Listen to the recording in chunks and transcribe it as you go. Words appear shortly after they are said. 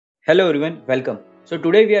Hello everyone, welcome. So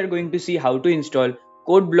today we are going to see how to install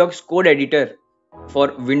CodeBlock's code editor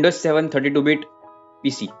for Windows 7 32-bit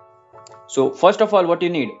PC. So first of all, what you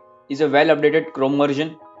need is a well-updated Chrome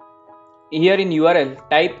version. Here in URL,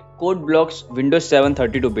 type CodeBlock's Windows 7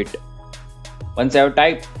 32-bit. Once I have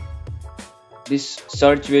typed, this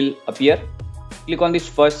search will appear. Click on this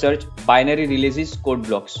first search, binary releases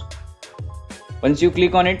CodeBlocks. Once you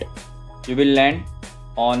click on it, you will land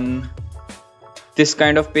on this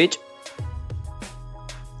kind of page.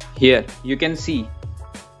 Here you can see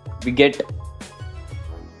we get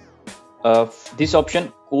this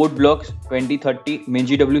option, CodeBlocks 2030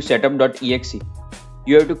 minGW setup.exe.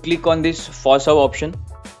 You have to click on this FOSSAW option,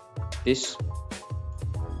 this.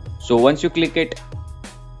 So once you click it,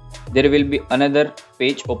 there will be another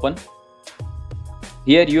page open.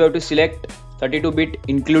 Here you have to select 32-bit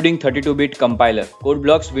including 32-bit compiler,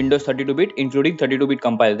 CodeBlocks Windows 32-bit including 32-bit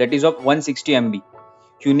compiler, that is of 160 MB.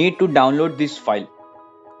 You need to download this file.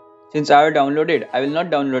 Since I have downloaded, I will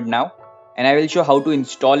not download now, and I will show how to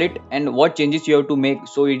install it and what changes you have to make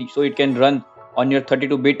so it can run on your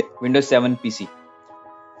 32-bit Windows 7 PC.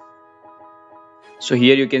 So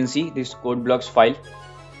here you can see this CodeBlocks file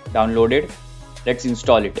downloaded. Let's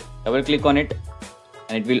install it. Double click on it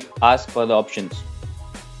and it will ask for the options.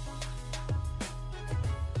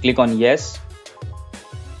 Click on yes,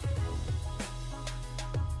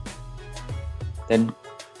 then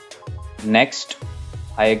next,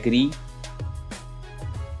 I agree.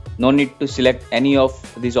 No need to select any of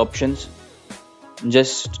these options,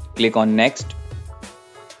 just click on next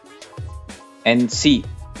and see,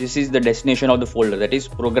 this is the destination of the folder, that is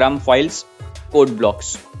program files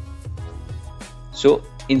CodeBlocks. So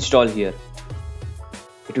install here.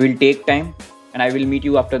 It will take time and I will meet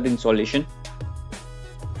you after the installation.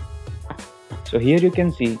 So here you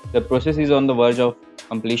can see the process is on the verge of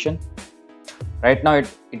completion. Right now it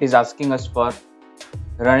is asking us for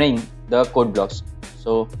running the CodeBlocks.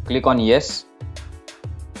 So click on yes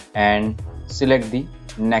and select the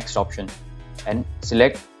next option and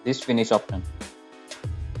select this finish option.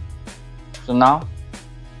 So now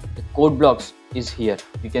the CodeBlocks is here.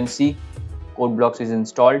 You can see CodeBlocks is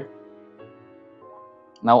installed.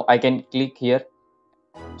 Now I can click here.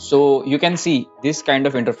 So you can see this kind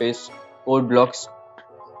of interface, CodeBlocks.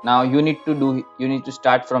 Now you need to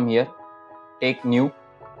start from here. Take new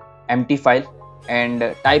empty file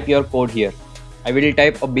and type your code here. I will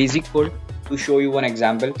type a basic code to show you one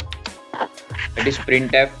example. That is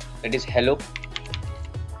printf, that is hello.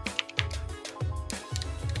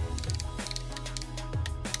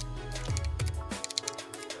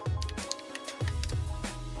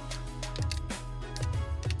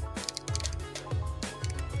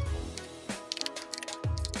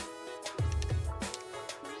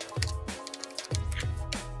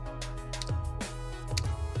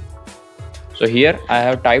 So here I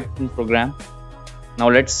have typed in program.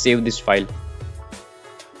 Now let's save this file.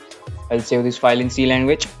 I'll save this file in C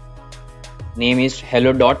language. Name is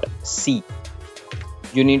hello.c.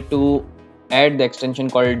 You need to add the extension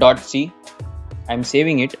called .c. I'm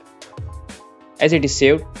saving it. As it is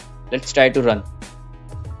saved, let's try to run.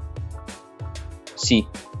 See,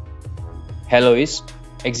 hello is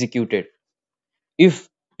executed. If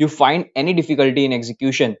you find any difficulty in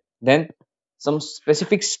execution, then some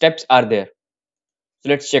specific steps are there. So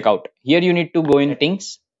let's check out. Here you need to go in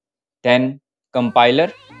settings, then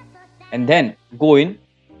compiler, and then go in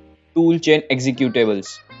toolchain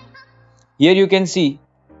executables. Here you can see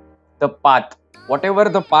the path. Whatever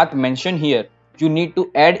the path mentioned here, you need to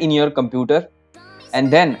add in your computer and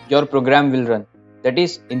then your program will run. That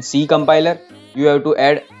is, in C compiler, you have to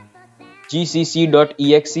add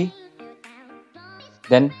gcc.exe.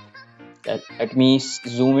 Then let me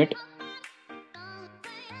zoom it.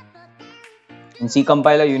 In C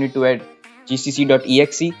compiler, you need to add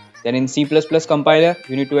gcc.exe. Then in C++ compiler,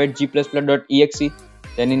 you need to add g++.exe.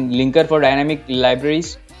 Then in linker for dynamic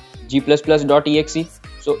libraries, g++.exe.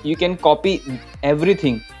 So you can copy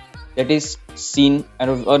everything that is seen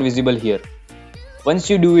or visible here. Once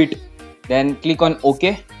you do it, then click on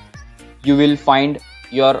OK. You will find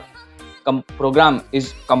your program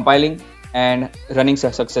is compiling and running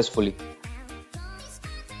successfully.